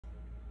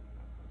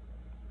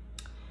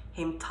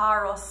him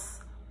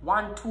Taurus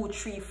 1, 2,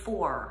 3,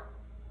 4.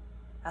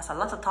 That's a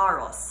lot of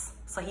Taurus.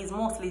 So he's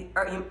mostly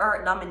him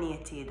earth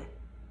dominated.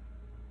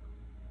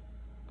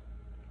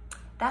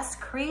 That's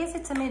crazy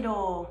to me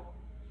though.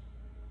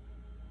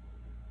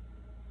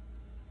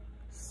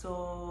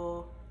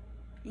 So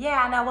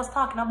yeah, and I was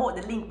talking about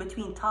the link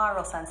between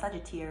Taurus and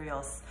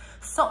Sagittarius.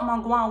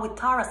 Something going on with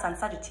Taurus and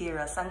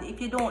Sagittarius. And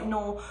if you don't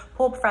know,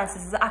 Pope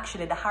Francis is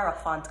actually the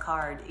Hierophant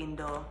card in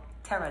the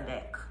tarot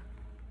deck.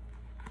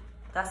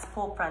 That's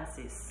Pope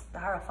Francis, the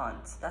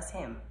Hierophant. That's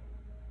him.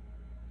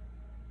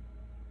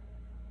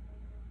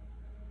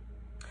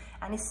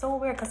 And it's so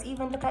weird because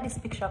even look at this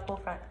picture of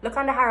Pope Francis. Look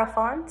on the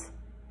Hierophant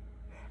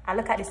and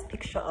look at this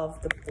picture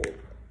of the Pope.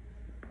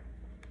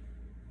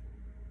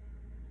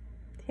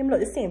 Him look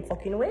the same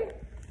fucking way,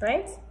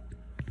 right?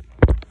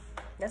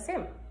 That's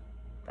him.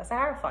 That's a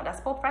Hierophant. That's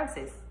Pope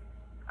Francis.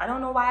 I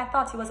don't know why I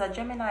thought he was a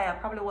Gemini. I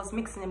probably was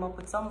mixing him up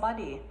with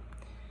somebody.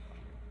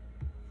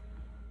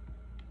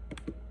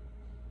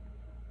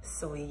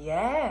 So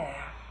yeah,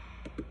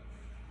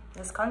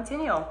 let's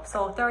continue.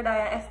 So third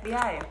eye and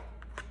FBI.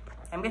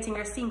 I'm getting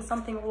you're seeing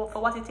something for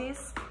what it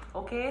is,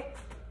 okay?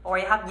 Or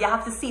you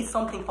have to see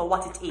something for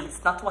what it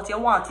is, not what you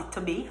want it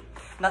to be,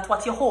 not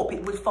what you hope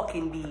it will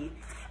fucking be.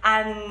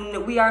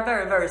 And we are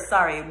very, very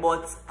sorry,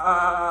 but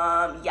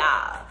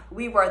yeah,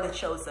 we were the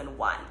chosen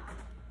one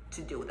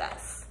to do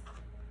this.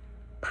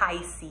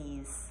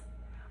 Pisces.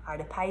 Are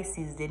the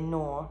Pisces they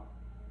know?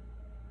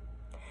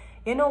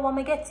 You know what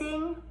I'm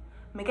getting?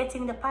 I'm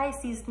getting the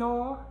Pisces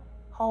know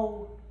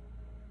how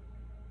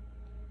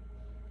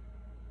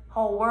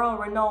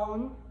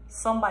world-renowned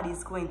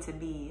somebody's going to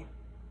be.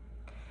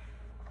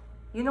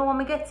 You know what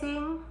I'm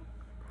getting?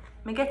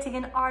 I'm getting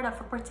in order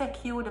to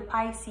protect you, the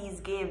Pisces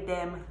gave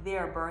them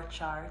their birth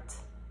chart.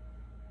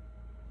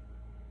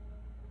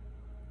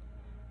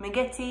 I'm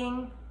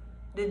getting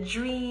the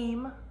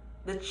dream,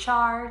 the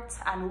chart,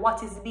 and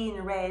what is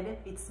being read.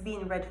 It's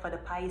being read for the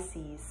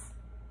Pisces.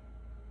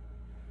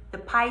 The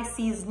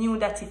Pisces knew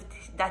that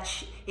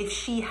if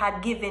she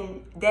had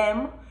given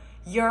them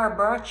your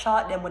birth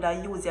chart, they would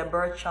have used your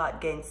birth chart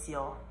against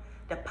you.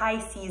 The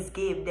Pisces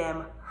gave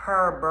them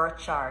her birth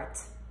chart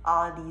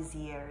all these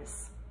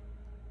years.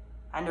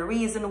 And the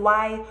reason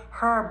why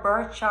her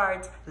birth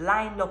chart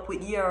lined up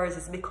with yours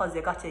is because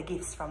they got your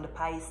gifts from the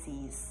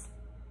Pisces.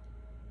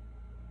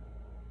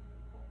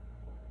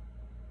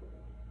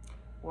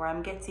 Where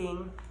I'm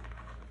getting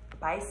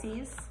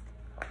Pisces.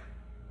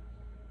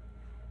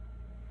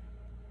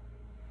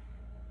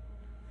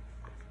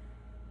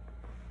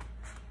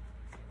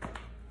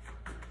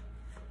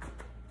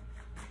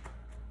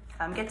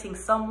 I'm getting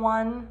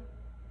someone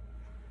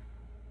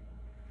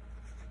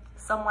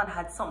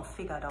had something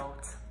figured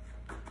out.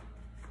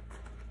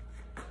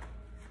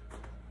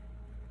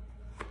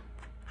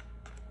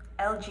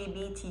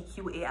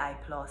 LGBTQAI+.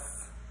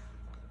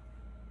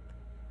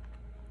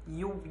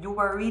 You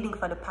were reading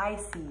for the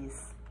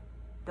Pisces.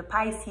 The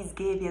Pisces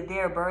gave you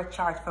their birth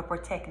chart to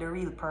protect the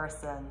real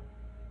person.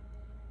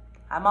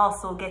 I'm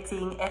also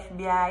getting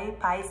FBI,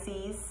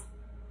 Pisces.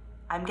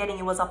 I'm getting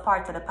it was a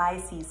part of the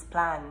Pisces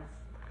plan.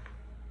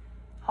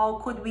 How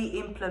could we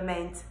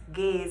implement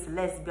gays,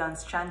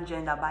 lesbians,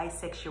 transgender,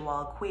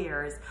 bisexual,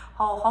 queers?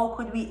 How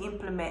could we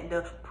implement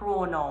the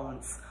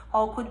pronouns?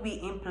 How could we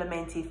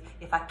implement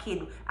if a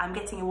kid, I'm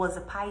getting it was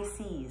a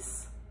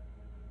Pisces.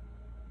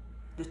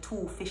 The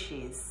two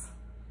fishes.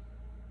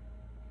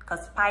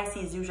 Because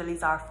Pisces usually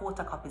are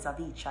photocopies of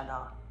each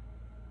other.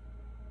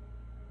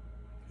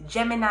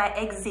 Gemini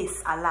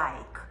exists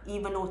alike.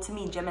 Even though to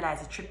me, Gemini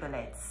is a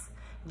triplets.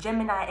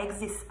 Gemini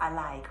exists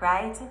alike,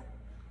 right?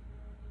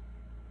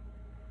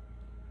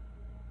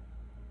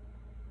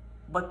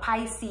 But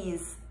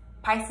Pisces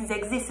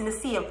exists in the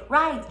same,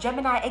 right?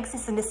 Gemini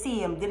exists in the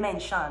same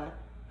dimension.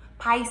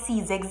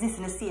 Pisces exists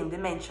in the same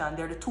dimension.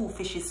 They're the two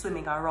fishes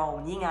swimming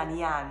around, yin and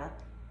yang.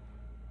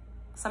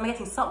 So I'm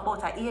getting something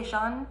about an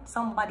Asian,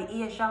 somebody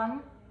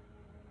Asian.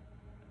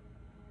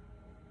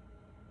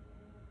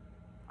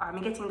 Or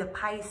I'm getting the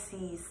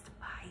Pisces.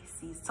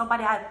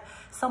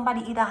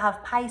 Somebody either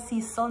have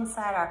Pisces sun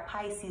side or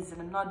Pisces in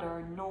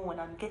another known.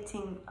 I'm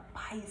getting a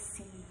Pisces.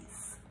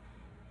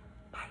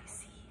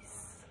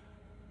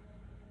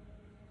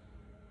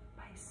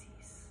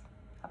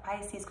 A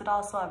Pisces could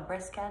also have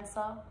breast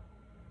cancer.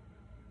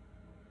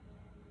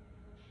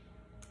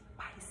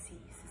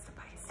 Pisces is the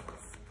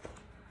Pisces.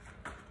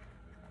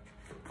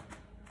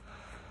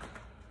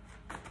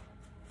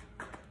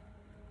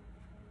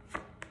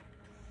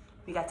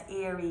 We got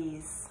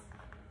Aries.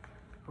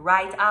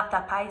 Right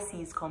after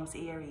Pisces comes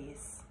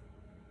Aries.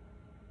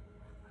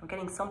 I'm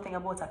getting something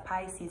about a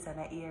Pisces and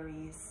an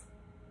Aries.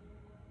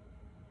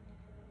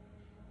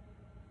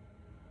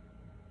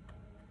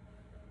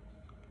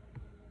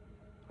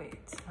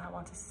 Wait, I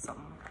want to see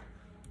something.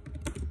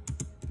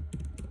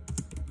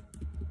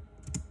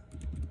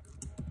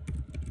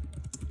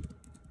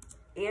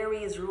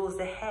 Aries rules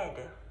the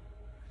head.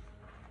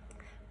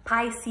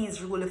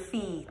 Pisces rule the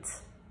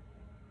feet.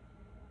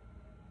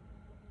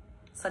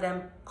 So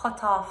them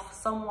cut off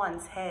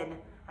someone's head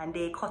and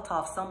they cut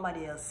off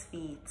somebody else's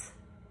feet.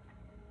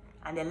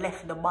 and they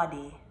left the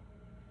body.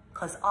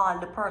 Because all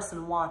the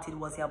person wanted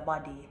was your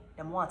body.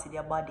 Them wanted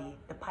your body.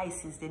 The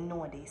Pisces, they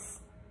know this.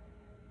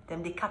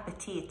 Them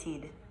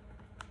decapitated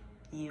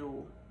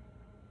you.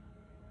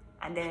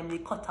 And then they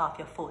cut off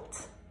your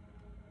foot.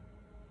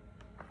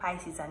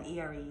 Pisces and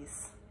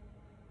Aries.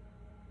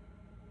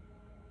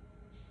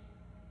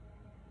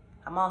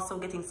 I'm also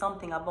getting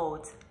something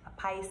about a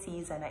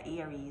Pisces and an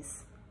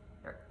Aries.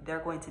 They're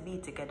going to be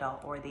together,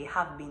 or they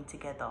have been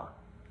together.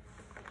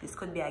 This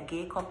could be a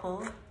gay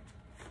couple.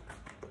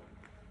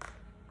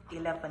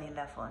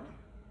 11-11.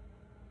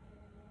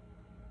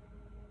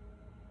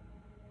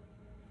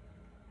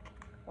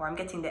 Or I'm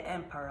getting the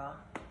Emperor.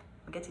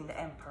 I'm getting the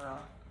Emperor.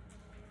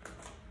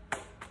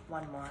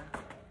 One more.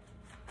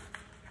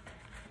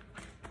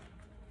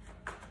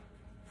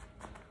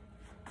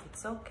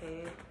 It's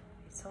okay.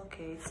 It's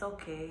okay. It's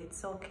okay.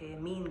 It's okay.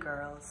 Mean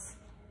girls.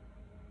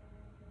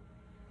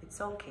 It's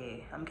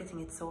okay. I'm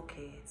getting it's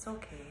okay. It's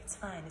okay. It's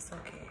fine. It's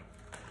okay.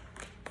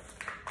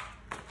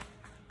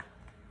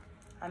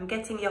 I'm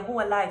getting your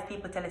whole life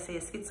people tell us you're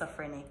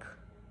schizophrenic.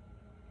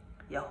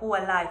 Your whole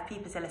life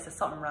people tell us there's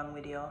something wrong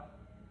with you.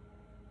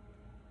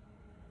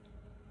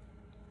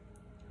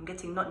 I'm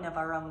getting nothing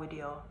ever wrong with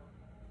you.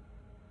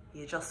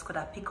 You just could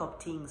have picked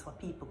up things what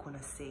people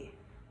couldn't say.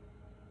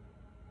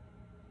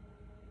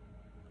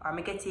 Or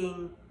I'm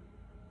getting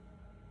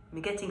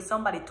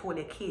somebody told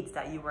your kids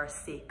that you were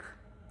sick.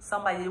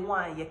 Somebody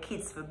want your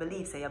kids to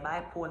believe that you're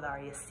bipolar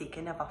or you're sick.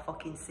 You're never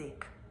fucking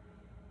sick.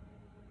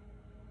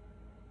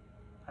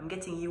 I'm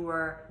getting you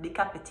were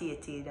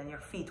decapitated and your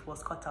feet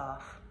was cut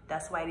off.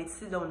 That's why they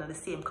sit down in the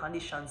same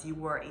conditions you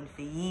were in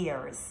for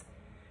years.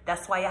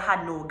 That's why you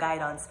had no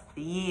guidance for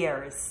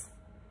years.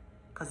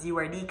 Because you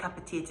were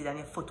decapitated and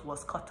your foot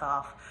was cut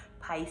off.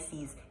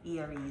 Pisces,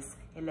 Aries,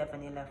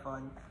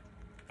 11-11,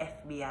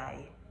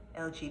 FBI,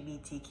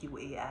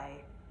 LGBTQAI,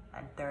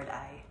 and third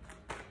eye.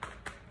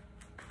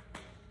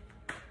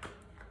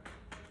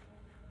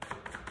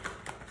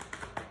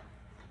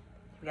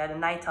 We got the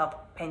Knight of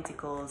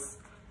Pentacles.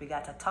 We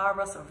got a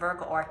Taurus, a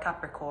Virgo, or a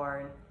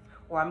Capricorn.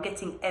 Or I'm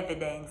getting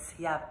evidence.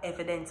 You have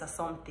evidence of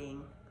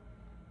something.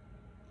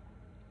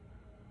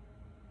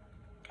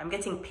 I'm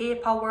getting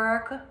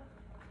paperwork.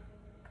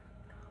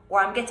 Or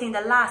I'm getting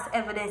the last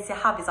evidence you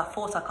have is a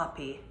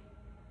photocopy.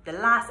 The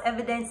last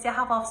evidence you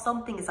have of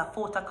something is a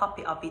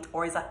photocopy of it,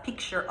 or is a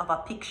picture of a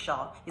picture.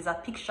 Is a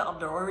picture of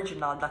the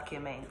original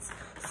document.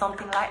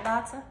 Something like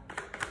that.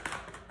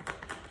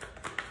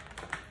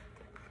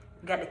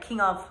 We got the King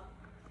of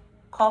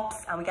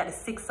Cups, and we got the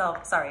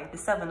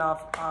Seven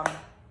of,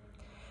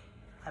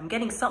 I'm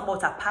getting something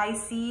about a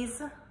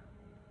Pisces,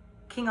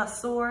 King of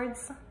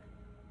Swords.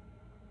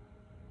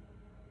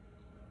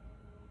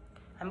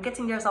 I'm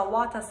getting there's a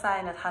water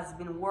sign that has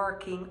been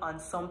working on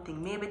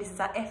something. Maybe this is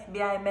an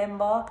FBI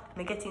member.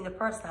 I'm getting the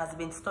person has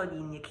been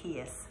studying your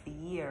case for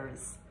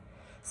years.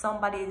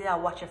 Somebody that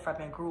watch it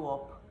from you grew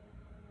up.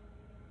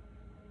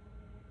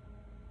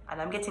 And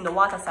I'm getting the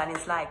water sign.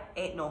 It's like,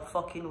 ain't no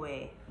fucking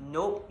way.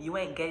 Nope, you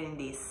ain't getting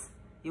this.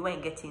 You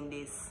ain't getting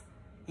this.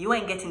 You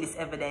ain't getting this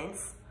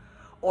evidence.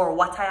 Or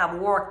what I have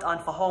worked on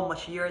for how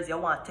much years you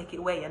want to take it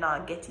away. You're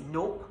not getting.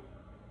 Nope.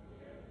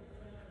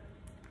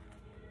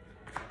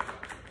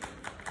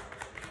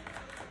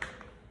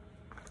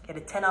 Get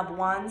the 10 of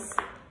Wands.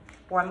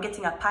 Or I'm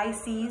getting a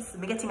Pisces.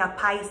 I'm getting a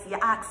Pisces.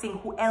 You're asking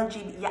who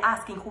LGBT. You're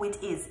asking who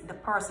it is. The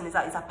person is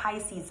a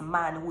Pisces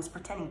man who's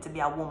pretending to be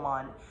a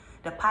woman.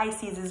 The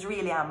Pisces is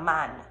really a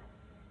man.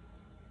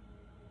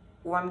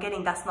 Or I'm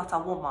getting that's not a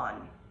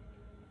woman.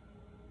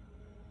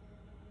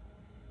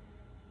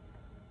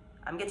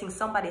 I'm getting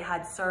somebody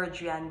had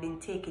surgery and been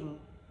taking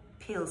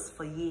pills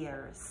for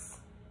years.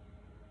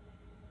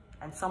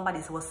 And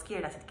somebody was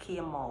scared that it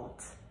came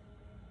out.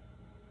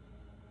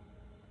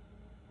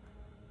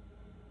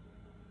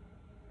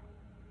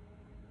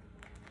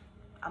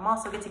 I'm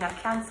also getting a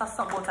Cancer,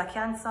 something about a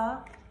Cancer.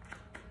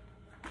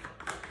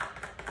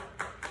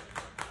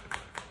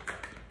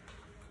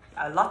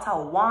 A lot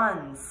of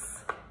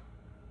Wands.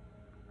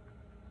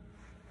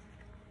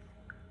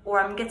 Or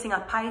I'm getting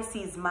a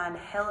Pisces man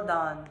held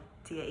on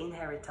to your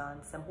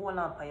inheritance and hold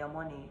on for your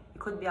money. It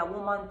could be a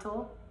woman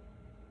too.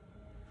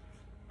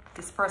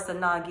 This person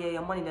not give you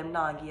your money, them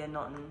not give you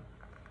nothing.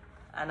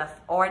 And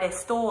or they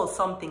stole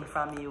something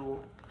from you.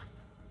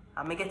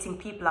 I'm getting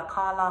people that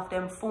call off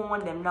them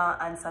phone, them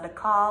not answer the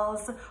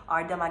calls,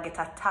 or them I get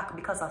attacked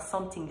because of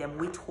something them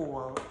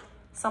withhold.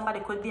 Somebody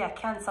could be a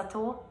Cancer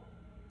too.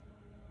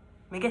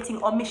 I'm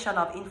getting omission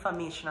of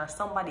information, or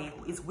somebody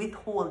who is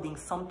withholding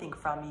something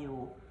from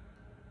you.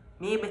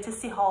 Maybe to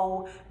see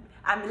how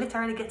I'm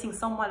literally getting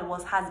someone who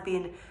has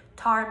been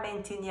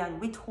tormenting you and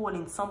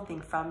withholding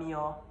something from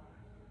you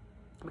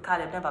because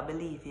they never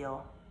believe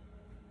you.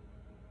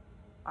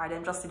 Or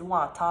them just didn't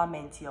want to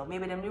torment you.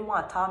 Maybe them didn't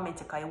want to torment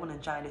you because you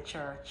wouldn't join the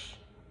church.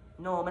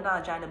 No, I'm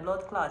not join the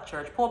blood clot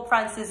church. Pope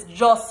Francis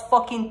just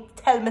fucking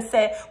tell me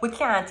say we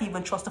can't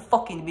even trust the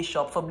fucking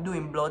bishop for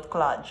doing blood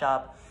clot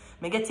job.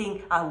 Me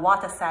getting a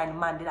water sign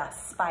man did a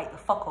spite the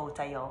fuck out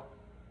of you.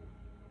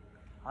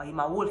 Or you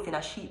a wolf in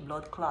a sheep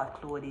blood clot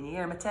clothing. You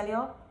hear me tell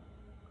you?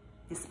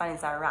 This man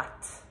is a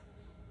rat.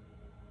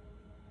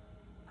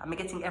 I'm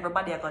getting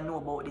everybody are gonna know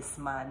about this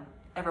man.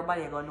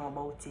 Everybody are gonna know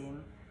about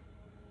him.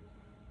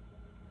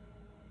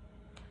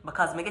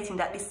 Because I'm getting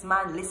that this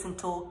man listen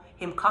to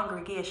him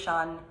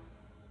congregation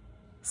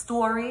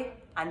story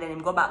and then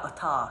him go back to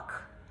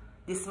talk.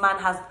 This man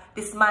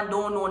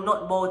don't know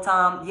nothing about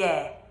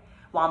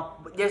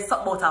there's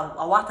something about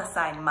a water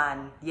sign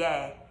man.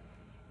 Yeah.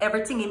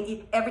 Every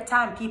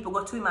time people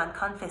go to him and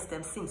confess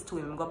them sins to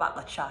him go back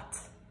to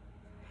chat.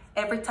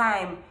 Every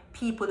time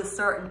people do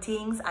certain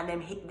things and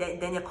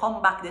then you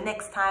come back the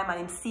next time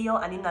and him see you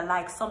and him not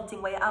like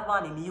something where you have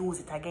on him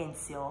use it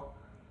against you.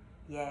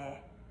 Yeah.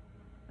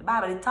 The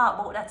Bible they talk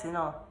about that, you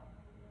know.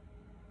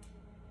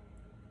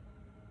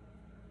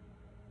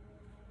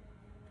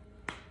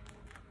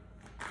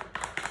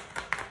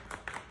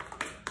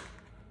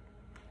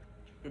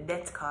 The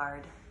death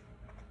card.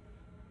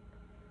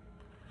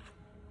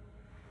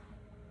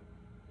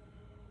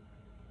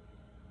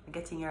 You're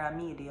getting you're a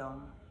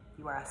medium.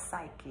 You are a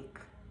psychic.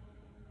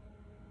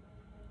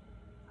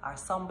 Or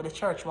somebody the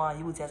church want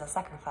to use it as a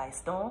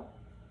sacrifice, don't?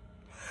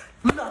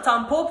 Not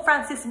on Pope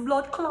Francis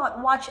blood clot.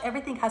 Watch,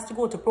 everything has to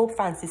go to Pope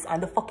Francis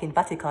and the fucking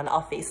Vatican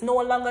office. No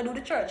longer do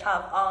the church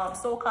have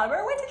so-called,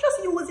 we're going to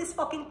just use this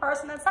fucking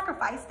person and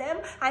sacrifice them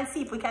and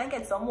see if we can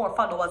get some more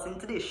followers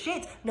into this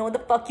shit. No, the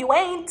fuck you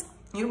ain't.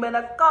 You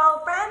better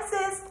call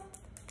Francis.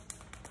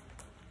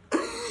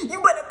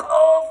 You better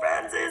call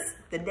Francis.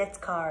 The death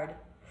card.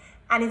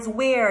 And it's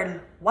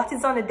weird. What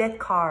is on the death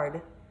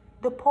card?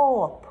 The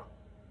Pope.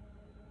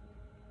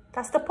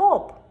 That's the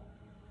Pope.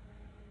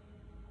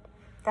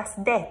 That's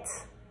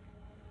death.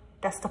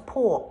 That's the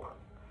Pope.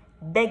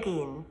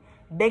 Begging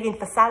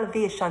for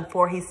salvation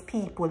for his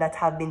people that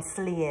have been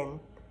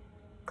slain.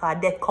 Because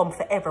death comes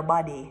for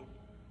everybody.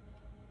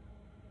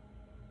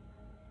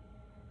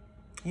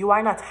 You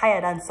are not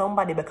higher than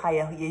somebody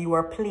because you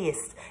were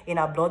placed in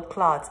a blood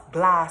clot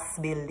glass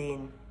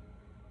building.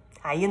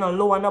 And you're not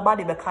lower than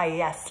nobody because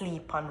you're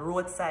asleep on the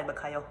roadside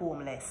because you're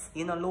homeless.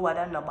 You're not lower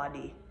than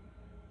nobody.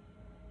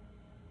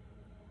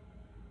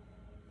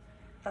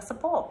 That's the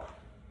Pope.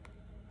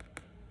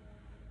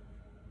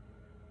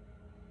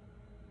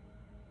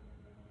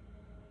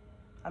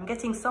 I'm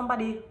getting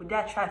somebody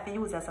that try to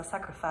use as a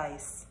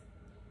sacrifice.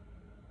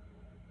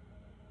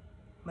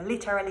 I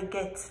literally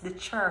get the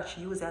church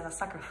used as a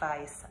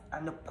sacrifice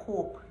and the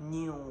Pope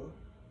knew.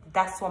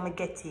 That's what I'm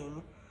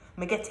getting.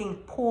 I'm getting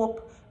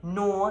Pope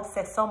know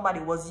said somebody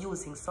was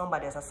using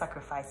somebody as a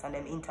sacrifice and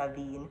then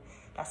intervene.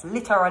 That's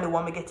literally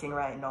what I'm getting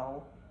right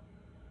now.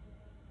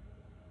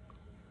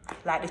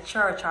 Like the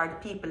church or the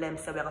people them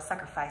say we're going to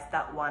sacrifice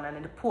that one and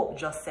then the Pope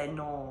just said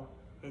no,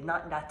 it's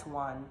not that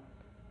one.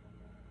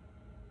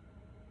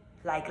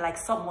 Like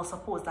something was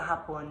supposed to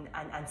happen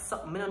and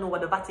something, I don't know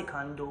what the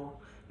Vatican do.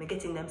 I'm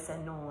getting them say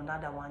no,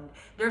 not that one.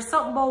 There's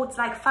something about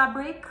like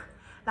fabric,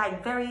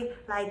 like very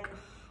like,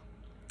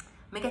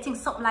 I'm getting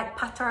something like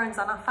patterns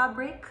on a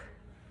fabric.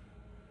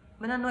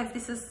 I don't know if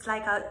this is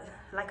like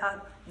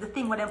the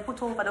thing where they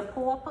put over the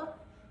Pope.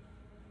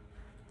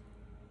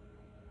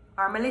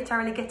 Or I'm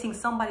literally getting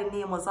somebody's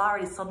name was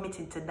already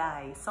submitted to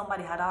die.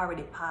 Somebody had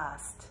already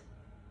passed.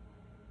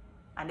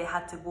 And they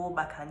had to go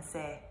back and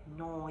say,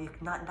 no,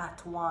 not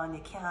that one,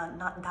 you can't,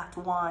 not that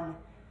one.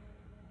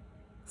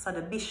 So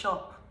the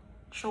bishop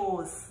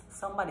chose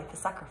somebody to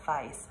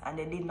sacrifice and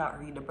they did not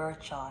read the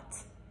birth chart.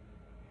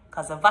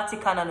 Because the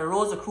Vatican and the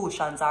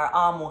Rosicrucians are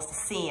almost the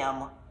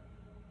same.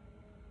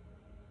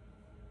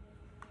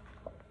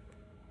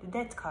 The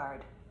death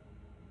card.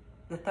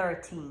 The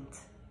 13th.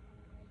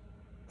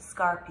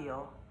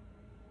 Scorpio.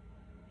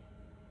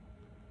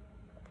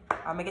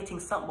 Am I getting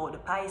something about the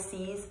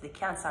Pisces, the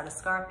Cancer, the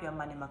Scorpio,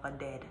 man, him are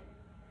dead.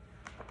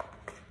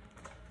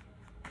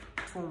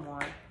 2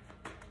 more.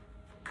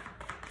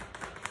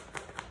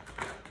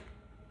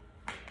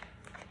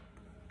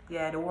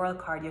 Yeah, the World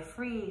card, you're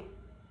free.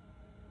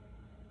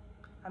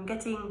 I'm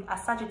getting a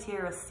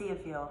Sagittarius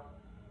Savior.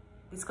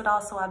 This could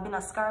also have been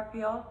a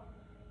Scorpio.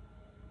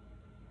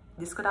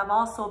 This could have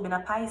also been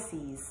a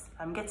Pisces.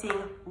 I'm getting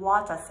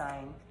water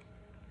sign.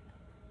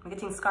 I'm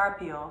getting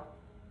Scorpio.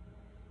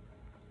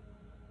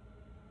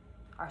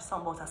 Or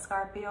something about a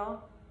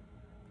Scorpio.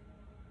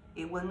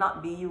 It will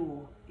not be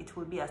you. It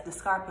will be the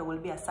Scorpio will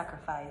be a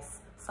sacrifice.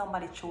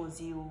 Somebody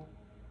chose you.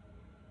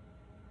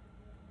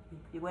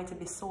 You're going to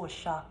be so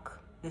shocked.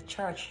 The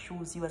church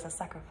chose you as a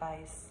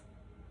sacrifice.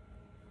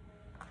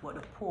 But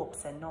the Pope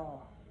said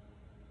no.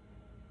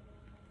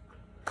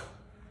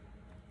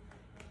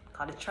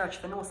 Because the church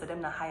for no, so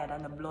them not higher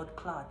than the blood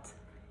clot.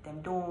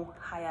 Them don't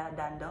higher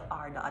than the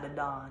Order of the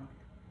Dawn.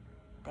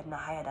 Them not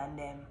higher than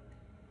them.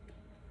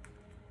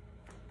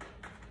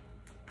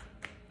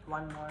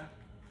 1 more.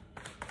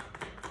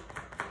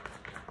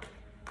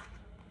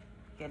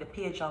 Yeah, the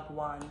Page of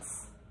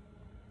Wands.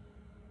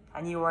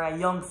 And you were a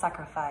young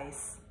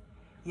sacrifice.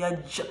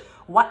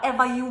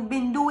 Whatever you've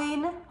been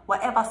doing,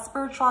 whatever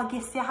spiritual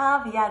gifts you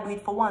have, you do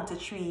it for 1 to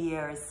 3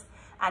 years.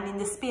 And in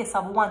the space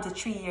of 1 to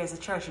 3 years, the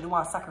church will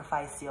want to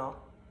sacrifice you.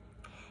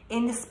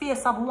 In the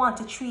space of 1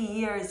 to 3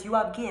 years, you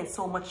have gained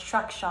so much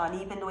traction,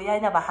 even though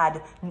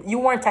you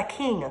weren't a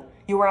king,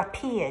 you were a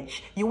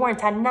page, you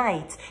weren't a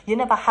knight, you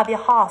never have your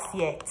horse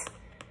yet.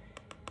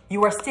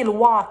 You were still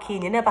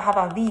walking, you never have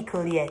a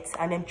vehicle yet,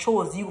 and them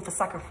chose you for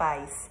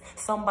sacrifice.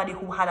 Somebody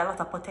who had a lot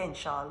of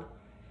potential,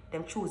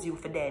 them chose you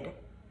for dead.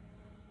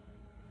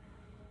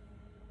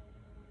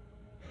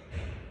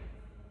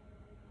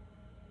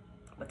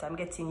 But I'm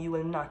getting you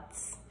will not.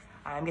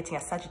 I'm getting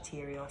a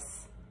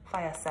Sagittarius.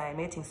 Fire sign. I'm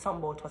getting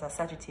something about what a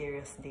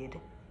Sagittarius did.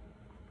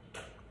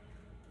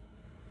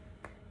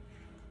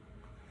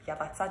 You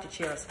have a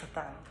Sagittarius to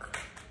thank.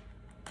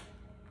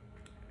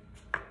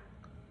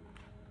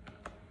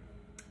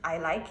 I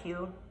like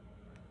you.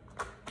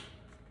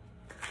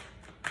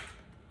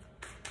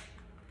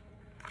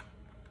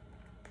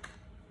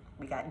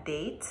 We got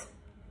date.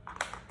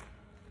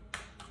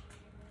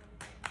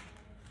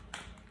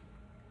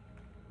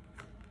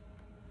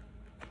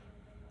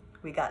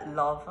 We got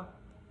love.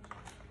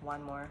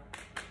 One more.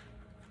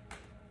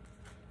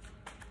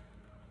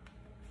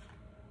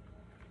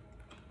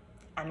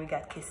 And we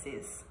got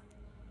kisses.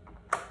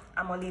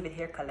 I'm gonna leave it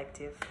here,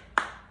 collective.